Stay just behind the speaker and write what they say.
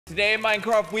Today in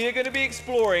Minecraft, we are going to be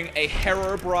exploring a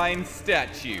Herobrine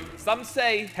statue. Some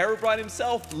say Herobrine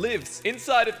himself lives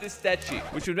inside of this statue,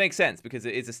 which would make sense because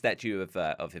it is a statue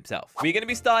of himself. We're going to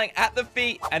be starting at the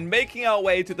feet and making our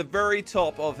way to the very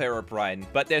top of Herobrine,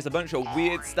 but there's a bunch of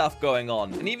weird stuff going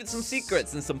on, and even some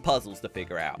secrets and some puzzles to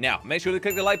figure out. Now, make sure to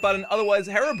click the like button, otherwise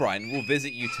Herobrine will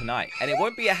visit you tonight, and it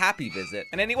won't be a happy visit.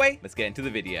 And anyway, let's get into the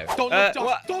video. Don't look,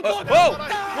 Josh, don't look. Whoa!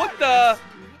 What the?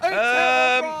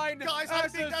 Guys, I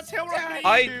think that's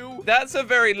Herobrine. That's a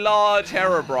very large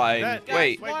Herobrine.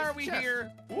 Wait. Why are we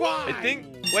here? Why? I think.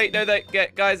 Wait, no,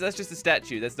 guys, that's just a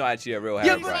statue. That's not actually a real Herobrine.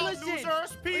 Yeah, but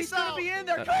listen, Peace gonna out. be in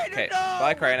there. Okay, no.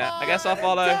 bye, Crainer. I guess I'll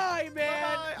follow. Die,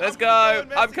 man. Let's go.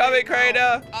 I'm coming,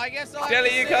 Crainer. I guess I'll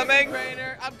Jelly, you coming?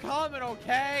 Crainer. I'm coming,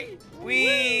 okay?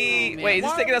 Wait, is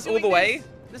this Why taking are us we all the doing way?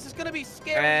 This is gonna be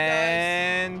scary,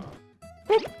 And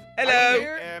boop. guys.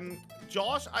 Hello.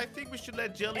 Josh, I think we should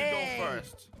let Jelly go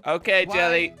first. Okay, Why?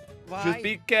 Jelly. Why? Just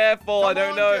be careful. I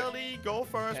don't know. Jelly, go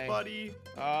first, Okay. buddy.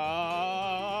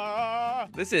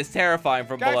 This is terrifying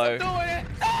from Guys, below. I'm doing it.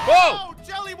 Whoa! Oh,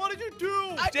 Jelly, what did you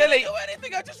do? I Jelly, didn't do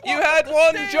anything. I just You walked had up the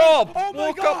one stairs. job. Oh my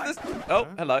Walk God. up this. Oh,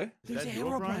 hello. There's a That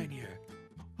Herobrine Herobrine? here.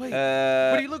 Wait,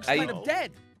 but he looks are kind you- of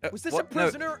dead. Was this a what? No.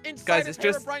 prisoner inside Guys, of it's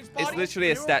just, Herobrine's body? it's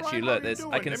literally a statue. Herobrine, Look, what are there's, you I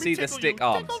doing? can Let me see the tickle stick you.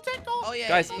 arms. Tickle. Oh yeah.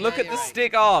 Guys, look at the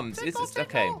stick arms. This is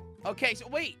okay. Okay, so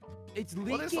wait, it's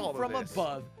What is leaking all of from this?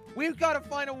 above. We've got to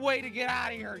find a way to get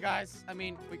out of here, guys. I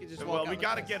mean, we could just walk Well, out we like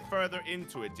gotta this. get further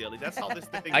into it, Jelly. That's how this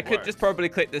thing I could works. just probably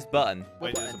click this button.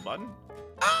 Wait, there's a button?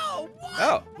 Oh, what?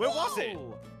 Oh. Where was it?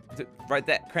 Whoa. Right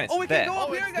there. Credits, Oh, we there. can go up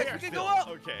Oh, here, it's guys. there We can still. go up.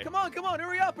 Okay. Come on,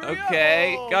 hurry up, hurry up.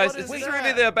 Okay, Oh, guys, what is is this that?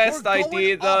 really the best We're going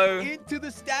idea, up though? into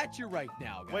the statue right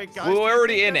now, guys. Wait, guys. We're do you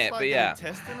already think in that's it, like but an yeah.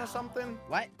 intestine or something?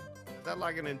 What? Is that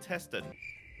like an intestine?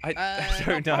 I No,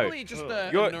 don't know. Probably just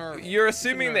a nerve. You're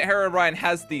assuming that Herobrine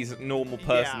has these normal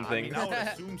person yeah, things. I mean, I would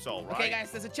assume so, right? Okay,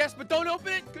 guys, there's a chest, but don't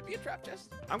open it. Could be a trap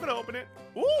chest. I'm gonna open it.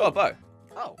 Ooh, Oh, bow.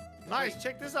 Oh, nice.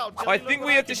 Check this out. I Jelly, think look we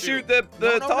what have I to can shoot do.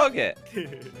 the No. target.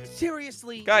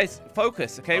 seriously? Guys,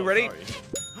 focus, okay? Oh, Ready? sorry.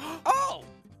 Oh!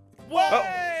 Whoa!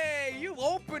 Hey, you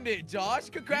opened it, Josh. Thanks.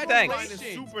 Congratulations.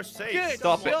 Is super safe. Good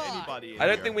Stop Don't it. let anybody in I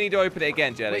don't here. think we need to open it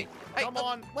again, Jelly. Wait, hey, Come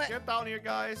on, what? get down here,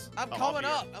 guys. I'm Oh, coming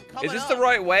here. up. I'm coming Is this up. the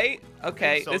right way?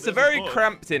 Okay, so. it's There's a very book.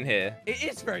 cramped in here. It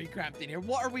is very cramped in here.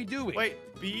 What are we doing? Wait,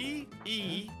 B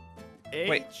E H.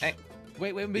 Wait, hey,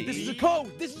 Wait. This is a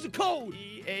code. This is a code.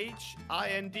 E H I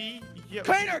N D. Yeah,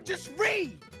 Crainer, just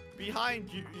read. behind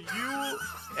you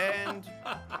and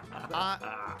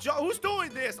who's doing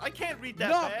this? I can't read that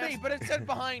Not fast. me, but it said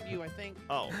behind you, I think.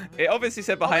 Oh, it obviously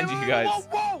said behind Oh, you wait, guys.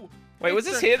 Whoa! Wait, was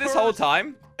It's this a here this whole curse.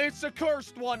 time? It's a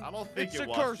cursed one. I don't think it's it a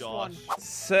was, cursed Josh.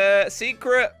 one.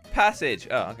 Secret passage.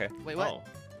 Oh, okay. Wait, what? Oh.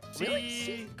 Really?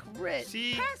 Secret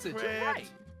passage. You're right.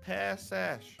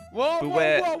 Passage. Whoa! But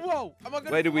where- Whoa! I'm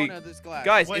gonna where do fall we- down this glass.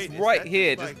 Guys, Wait, it's is right that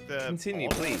here. just Just like the continue,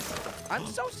 bottom? please. I'm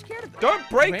so scared of that. Don't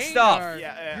break Crainer. stuff.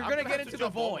 Yeah, You're I'm gonna have get to into the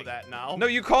jump over void. that now. No,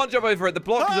 you can't jump over it. The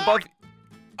block is above.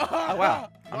 Oh, wow.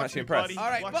 I'm Watch actually me, impressed. buddy. All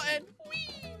right, Watch button.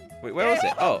 Wait, where was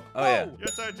it? Oh, yeah. Whoa.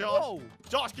 Yes, sir, Josh. Whoa.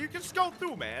 Josh, you can just go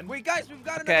through, man. Wait, guys, we've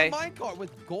got Okay. another minecart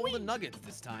with golden nuggets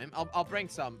this time. I'll bring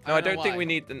some. No, I don't know don't think why. we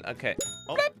need them. Okay.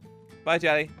 Oh, Bye,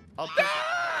 Jelly. I'll take it.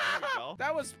 There we go.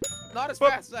 That was not as Whoop.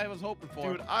 fast as I was hoping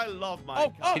for. Dude, I love my.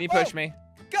 Oh, Can you push me?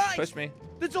 Guys, Push me.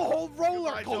 there's a whole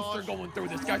roller Goodbye, coaster Josh. going through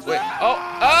this, guys. Wait. Oh.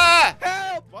 Ah!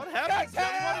 Help! What happened? Guys, Jelly?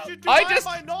 What help! did you do? I Why just-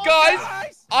 am I not guys-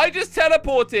 Guys! I just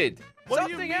teleported. What do you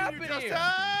Something mean happened you just, here.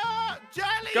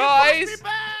 Jelly, Guys! you pushed me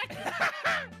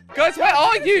back! Guys, where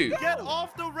are you? Get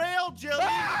off the rail, Jelly!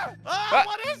 Ah! Ah,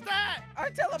 what is that? I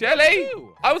teleported Jelly?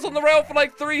 too. I was on the rail for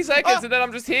like 3 seconds Oh. and then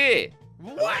I'm just here.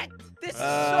 What? This is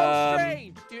so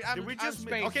strange. Dude, Did we just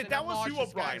I'm okay, that was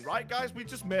Herobrine, right, guys? We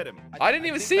just met him. I didn't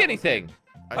even think see that was anything. him.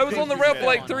 I was think on the we rail met for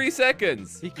like him. 3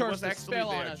 seconds. He He cursed was a actually spell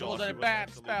there, on us. It Josh. was He a was bad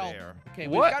actually spell. there. Okay,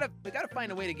 What? we gotta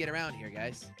find a way to get around here,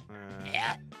 guys.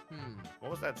 What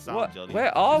was that sound, What? Jelly?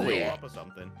 Where are Blew we? up or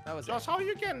something. That was Josh, how are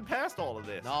you getting past all of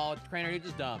this? No, Crainer, you're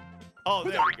just dumb. Oh,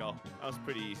 there we go. That was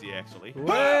pretty easy, actually.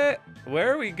 Where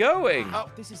are we going? Oh,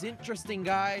 This is interesting,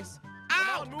 guys. come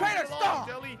Ow! on, move Crainer, it along, stop!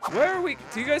 Jelly. Where are we?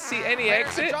 Do you guys see any Crainer,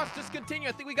 exit? Josh, just continue.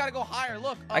 I think we gotta go higher.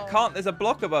 Look. I can't. There's a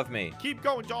block above me. Keep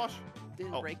going, Josh.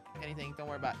 Didn't Oh. break anything. Don't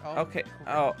worry about it. Oh, Okay.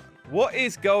 Oh, what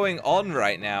is going on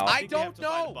right now? I think we have don't to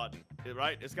find a know. button,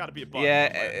 right? It's got to be a button. Yeah,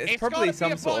 somewhere. it's It's probably gotta some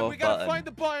be a sort button. of We gotta button. find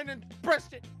the button and press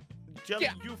it. Jelly,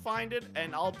 Yeah. you find it,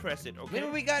 and I'll press it, okay?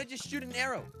 Maybe we gotta just shoot an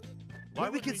arrow. Why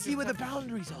Maybe we would can we see just where the have to-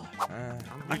 boundaries are. I Really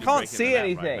can't breaking see the map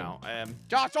anything. Right now.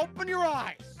 Josh, open your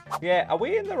eyes. Yeah, are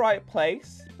we in the right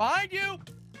place? Behind you.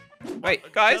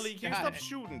 Wait, guys. Jelly, can you Got stop it.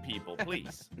 shooting people,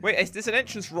 please? Wait, there's an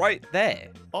entrance right there.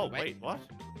 Oh, Wait. wait, what?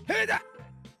 Hey, that.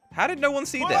 How did no one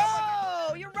see this?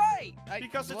 Whoa, you're right.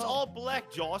 Because it's all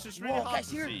black, Josh. It's really hard guys,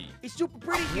 to here. see. It's super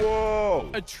pretty here. Whoa.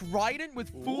 A trident with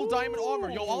full diamond armor.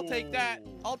 Yo, I'll take that.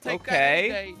 I'll take that Okay.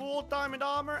 any day. Full diamond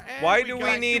armor. And Why do we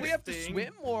got need- Do we have to this thing.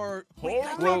 swim or?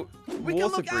 Well, we can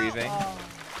water look out. breathing.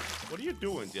 What are you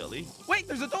doing, Jelly? Wait,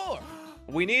 there's a door.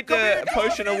 We need Come here, the come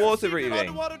potion of here, water secret breathing.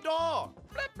 underwater door.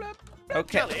 Blip, blip.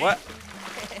 Okay, Jelly. what?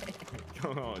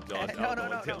 Come on, Josh. I No, don't no, know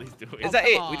no, what no. Jelly's doing. Is that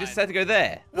come it? on. We just had to go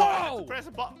there. No, I have to Whoa! press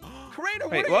a button. Karina,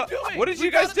 Wait, what what? are you doing? What did We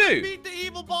you guys gotta do? Beat the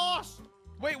evil boss.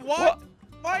 Wait, what? What?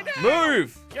 Why now?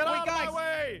 Move! Get Wait, out guys. of my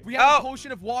way. We have Oh. a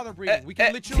potion of water breathing. We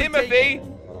can literally Timothy! take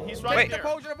He's it. right Wait. The there.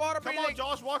 potion of water Come breathing. on,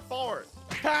 Josh. Walk forward.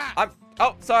 Ha!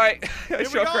 Oh, sorry. we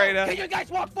Shot go. Can Crater. you guys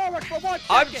walk forward for 1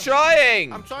 I'm second?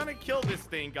 trying! I'm trying to kill this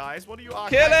thing, guys. What are you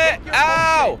Kill it! Take your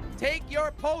Ow! potion. Take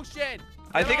your potion.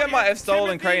 I Get think I out might here, have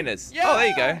stolen Timothy. Craner's. Oh, there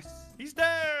you go. Yes. He's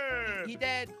dead. He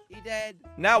dead. He dead.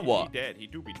 Now He what? dead. He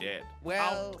do be dead.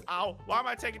 Well, Ow. Ow. Why am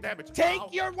I taking damage? take Ow.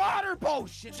 your water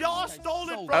potion. Josh stole it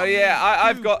So from Oh, yeah,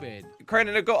 I've got... stupid.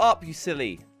 Craner, go up, you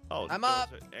silly. Oh, I'm there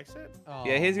up. was an Exit? Oh,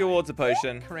 Yeah, here's your my water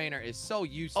potion. Craner is so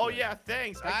useless. Oh, yeah.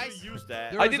 Thanks. I Guys, could use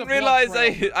that. there I is didn't a blood realize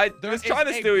trail. I There was is trying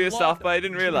to a steal your blood stuff, but I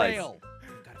didn't realize. trail.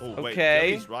 Oh, wait.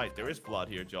 Okay. He's right. There is blood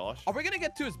here, Josh. Are we gonna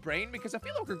get to his brain? Because I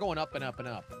feel like we're going up and up and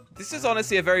up. This is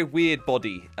honestly a very weird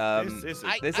body. This is There's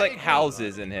I like agree.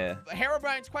 houses in here.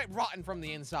 Herobrine's quite rotten from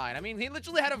the inside. I mean, he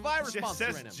literally had a virus just monster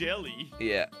says in him. jelly.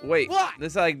 Yeah. Wait. What?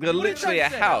 There's like What are you literally a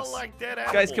trying to say? house. Like dead Guys,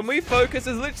 animals. can we focus?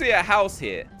 There's literally a house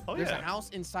here. Oh, There's yeah. a house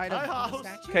inside Hi, of the house.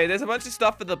 statue. Okay, there's a bunch of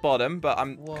stuff at the bottom, but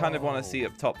I'm kind of want Whoa. to see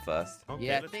up top first. Okay,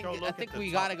 Yeah, let's I go think look at the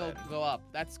we top gotta then. go up.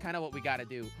 That's kind of what we gotta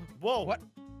do. Whoa. What?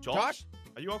 Josh?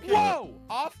 Are you okay? Whoa!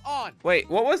 Off on. Wait,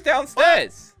 what was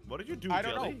downstairs? What did you do, I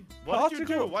don't Jelly? know. What did you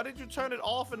do? Particle. Why did you turn it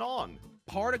off and on?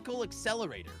 Particle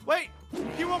accelerator. Wait,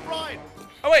 Herobrine.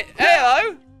 Oh wait,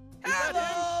 hello.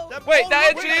 Hello. Wait,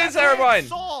 that actually is Herobrine.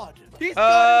 Sword. He's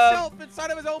got himself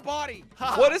inside of his own body.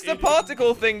 What does the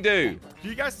particle thing do? Do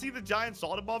you guys see the giant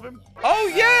sword above him?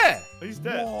 Oh yeah. He's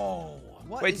dead. Whoa.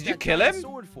 What Wait, is did you that kill giant him?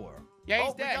 Sword for? Yeah,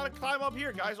 he's We dead. gotta climb up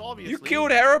here, guys. Obviously. You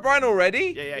killed Herobrine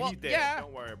already? Yeah, Well, he's dead. yeah.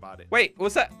 Don't worry about it. Wait,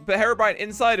 what's that? But Herobrine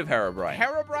inside of Herobrine.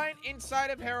 Herobrine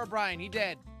inside of Herobrine. He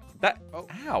dead. That. Oh.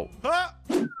 Ow. Huh?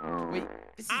 Wait,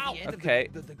 this is Ow. the end Okay.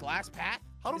 of the glass path?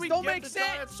 How do This we don't get make the sense.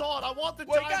 giant sword? I want the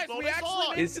Wait, giant guys, sword. we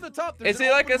actually made Is- it to the top. There's Is an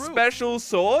it like a open roof. special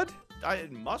sword?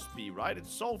 It must be, right?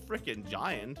 It's so freaking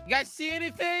giant. You guys see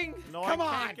anything? No, Come I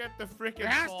on. can't get the freaking There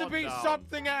has to sword be down.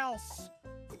 something else.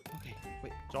 Okay,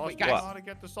 wait. Josh, Wait, you know guys. how to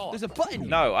get the sword. There's a button here.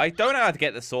 No, I don't know how to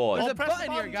get the sword. There's Oh, a press the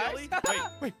button here, button, guys. Jelly.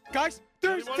 Wait, guys.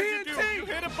 There's What did you do? You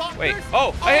TNT. hit a button. Wait. There's-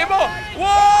 Oh, I hit more. Oh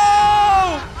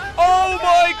Whoa! Oh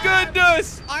my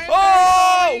goodness! I am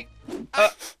Oh! very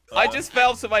sorry. I just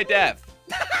fell to my death.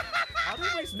 How did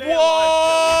we stay alive,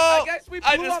 Whoa! I guess we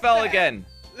I blew just up fell the- again.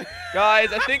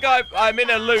 Guys, I think I'm in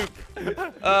a loop. Jelly?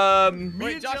 Me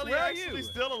Wait, and Josh, Jelly where are are actually you?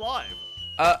 still alive.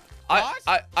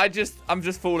 I'm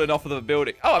just falling off of the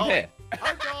building. Oh, I'm here.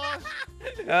 Hi,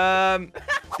 Josh.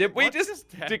 Did we What just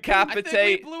just happened? I think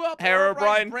decapitate we blew up Herobrine?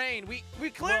 Herobrine's brain. We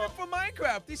cleared it from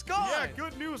Minecraft. He's gone. Yeah,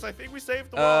 good news. I think we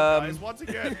saved the world, guys. Once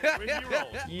again, we're heroes.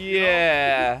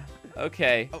 Yeah.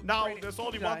 Okay. Oh, Now, Brandon, there's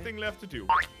only did one I- thing left to do.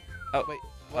 Oh, Wait.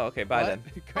 oh, okay. Bye then.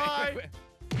 Bye.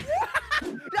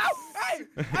 No! Hey!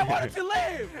 I wanted to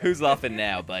live! Who's laughing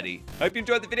now, buddy? Hope you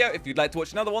enjoyed the video. If you'd like to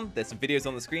watch another one, there's some videos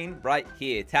on the screen right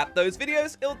here. Tap those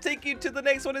videos. It'll take you to the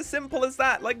next one. As simple as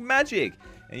that, like magic.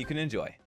 And you can enjoy.